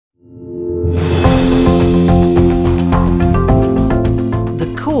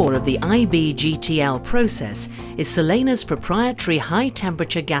of the IBGTL process is Selena's proprietary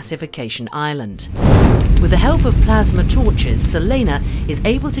high-temperature gasification island. With the help of plasma torches, Selena is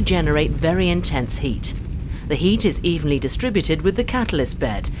able to generate very intense heat. The heat is evenly distributed with the catalyst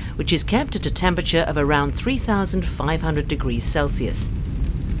bed, which is kept at a temperature of around 3,500 degrees Celsius.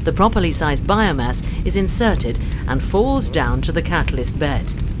 The properly sized biomass is inserted and falls down to the catalyst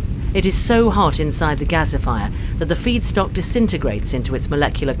bed. It is so hot inside the gasifier that the feedstock disintegrates into its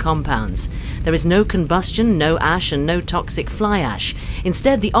molecular compounds. There is no combustion, no ash and no toxic fly ash.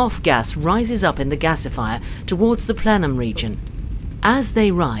 Instead, the off gas rises up in the gasifier towards the plenum region. As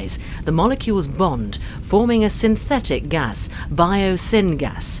they rise, the molecules bond, forming a synthetic gas, biosyn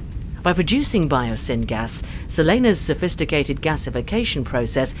gas. By producing biosyn gas, Selena's sophisticated gasification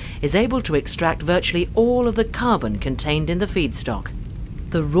process is able to extract virtually all of the carbon contained in the feedstock.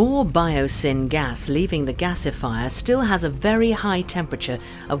 The raw biosyn gas leaving the gasifier still has a very high temperature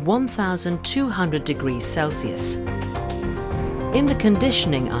of 1,200 degrees Celsius. In the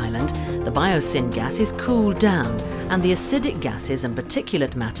conditioning island, the biosyn gas is cooled down and the acidic gases and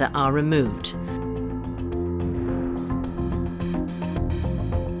particulate matter are removed.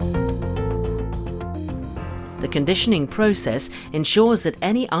 The conditioning process ensures that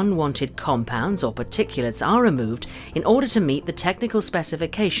any unwanted compounds or particulates are removed in order to meet the technical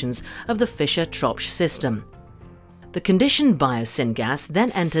specifications of the Fischer-Tropsch system. The conditioned biosyn gas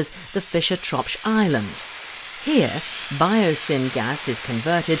then enters the Fischer-Tropsch island. Here, biosyn gas is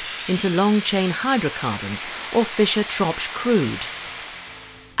converted into long-chain hydrocarbons or Fischer-Tropsch crude.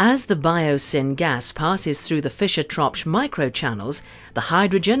 As the biosyn gas passes through the Fischer-Tropsch microchannels, the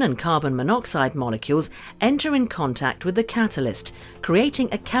hydrogen and carbon monoxide molecules enter in contact with the catalyst, creating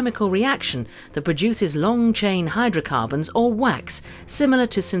a chemical reaction that produces long-chain hydrocarbons or wax, similar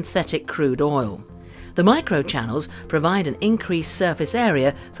to synthetic crude oil. The microchannels provide an increased surface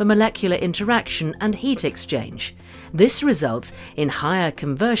area for molecular interaction and heat exchange. This results in higher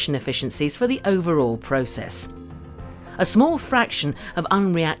conversion efficiencies for the overall process. A small fraction of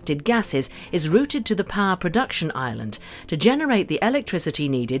unreacted gases is routed to the power production island to generate the electricity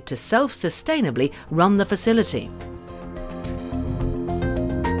needed to self-sustainably run the facility.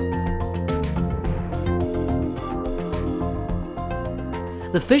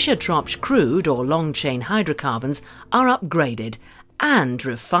 The Fischer-Tropsch crude or long-chain hydrocarbons are upgraded and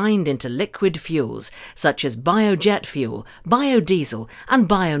refined into liquid fuels such as biojet fuel, biodiesel and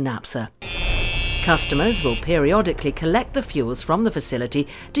bio-naphtha. Customers will periodically collect the fuels from the facility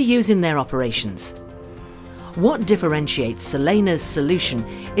to use in their operations. What differentiates Selena's solution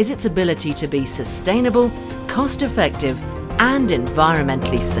is its ability to be sustainable, cost-effective and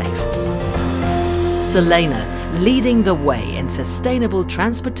environmentally safe. Selena, leading the way in sustainable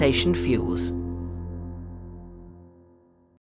transportation fuels.